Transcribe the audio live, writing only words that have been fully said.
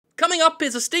Coming up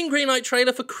is a Steam Greenlight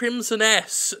trailer for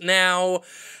Crimsoness. Now,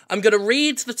 I'm going to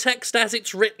read the text as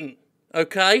it's written,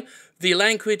 okay? The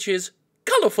language is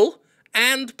colourful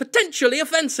and potentially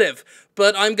offensive,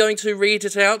 but I'm going to read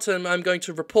it out and I'm going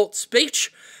to report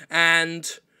speech,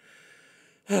 and...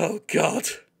 oh, God.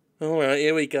 Alright,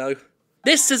 here we go.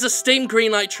 This is a Steam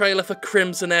Greenlight trailer for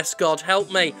Crimsoness, God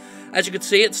help me. As you can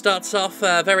see, it starts off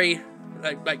very...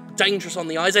 like dangerous on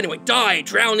the eyes. Anyway, die!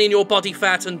 Drown in your body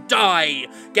fat and die!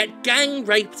 Get gang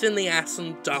raped in the ass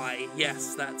and die.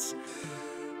 Yes, that's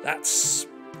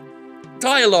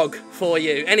dialogue for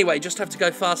you. Anyway, just have to go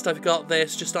fast, I've got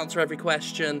this. Just answer every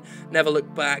question. Never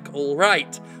look back.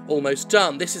 Alright. Almost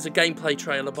done. This is a gameplay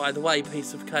trailer, by the way.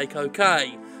 Piece of cake,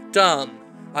 okay. Done.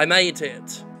 I made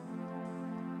it.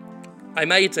 I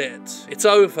made it. It's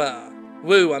over.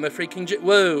 Woo, I'm a freaking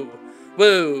woo.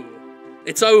 Woo.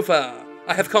 It's over.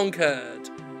 I have conquered. ...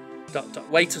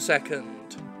 Wait a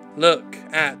second. Look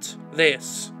at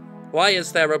this. Why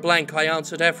is there a blank? I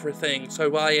answered everything. So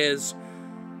why is...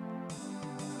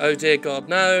 oh dear God,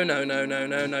 no, no, no, no,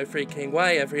 no, no freaking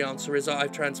way. Every answer is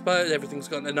I've transposed, everything's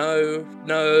gone, no,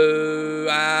 no,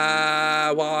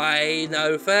 why,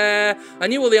 no fair. I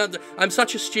knew all the answers. I'm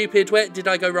such a stupid, where did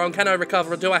I go wrong? Can I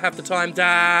recover? Do I have the time?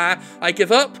 I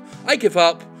give up, I give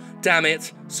up. Damn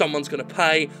it, someone's gonna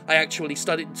pay. I actually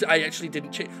studied, I actually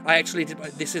didn't cheat, I actually did,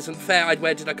 this isn't fair.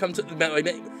 Where did I come to?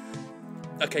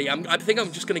 Okay, I think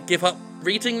I'm just gonna give up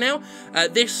reading now.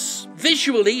 This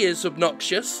visually is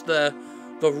obnoxious. The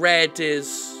red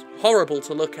is horrible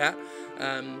to look at.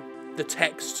 The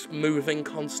text moving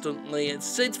constantly.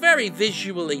 It's very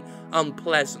visually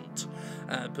unpleasant.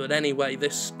 But anyway,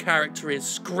 this character is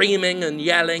screaming and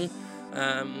yelling.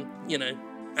 You know,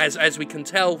 as we can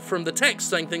tell from the text,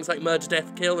 saying things like murder,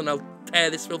 death, kill, and I'll tear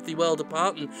this filthy world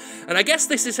apart. And I guess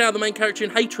this is how the main character in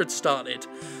Hatred started.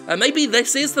 Maybe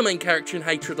this is the main character in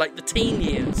Hatred, like the teen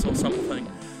years or something.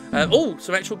 Oh,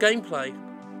 some actual gameplay.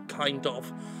 Kind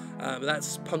of.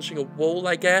 That's punching a wall,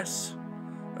 I guess.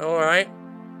 Alright.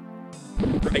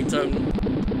 I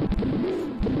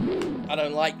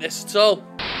don't like this at all.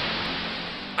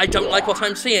 I don't like what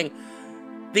I'm seeing.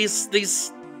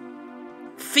 These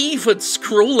fevered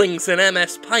scrawlings in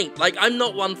MS Paint. Like, I'm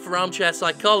not one for armchair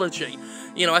psychology.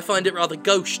 You know, I find it rather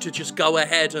gauche to just go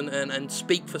ahead and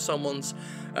speak for someone's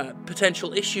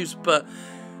potential issues, but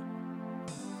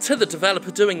to the developer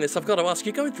doing this, I've got to ask,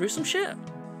 you're going through some shit.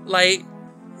 Like...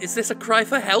 is this a cry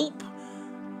for help?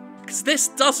 Because this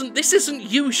isn't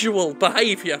usual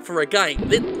behaviour for a game.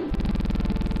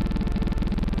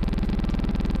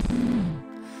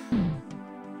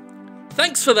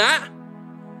 Thanks for that.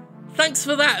 Thanks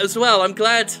for that as well. I'm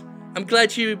glad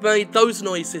you made those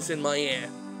noises in my ear.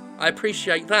 I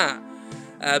appreciate that.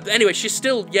 But anyway, she's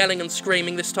still yelling and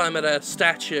screaming, this time at a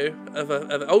statue of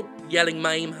a oh, yelling,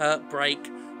 maim, hurt, break,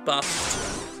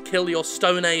 bust, kill your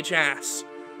Stone Age ass.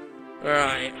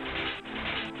 Alright.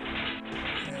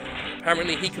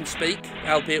 Apparently he can speak,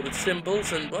 albeit with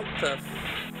symbols, and what the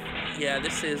yeah,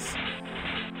 this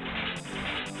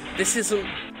isn't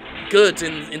good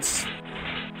in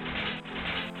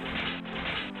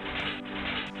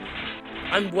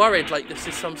I'm worried like this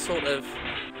is some sort of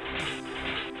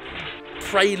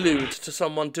prelude to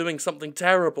someone doing something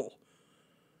terrible.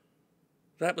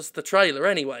 That was the trailer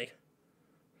anyway.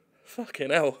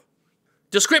 Fucking hell.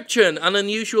 Description: an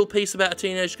unusual piece about a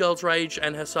teenage girl's rage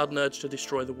and her sudden urge to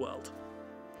destroy the world.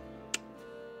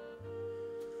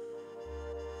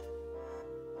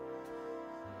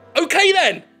 Okay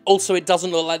then! Also, it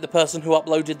doesn't look like the person who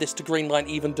uploaded this to Greenlight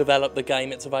even developed the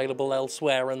game. It's available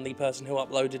elsewhere, and the person who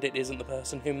uploaded it isn't the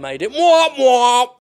person who made it. Mwah, mwah!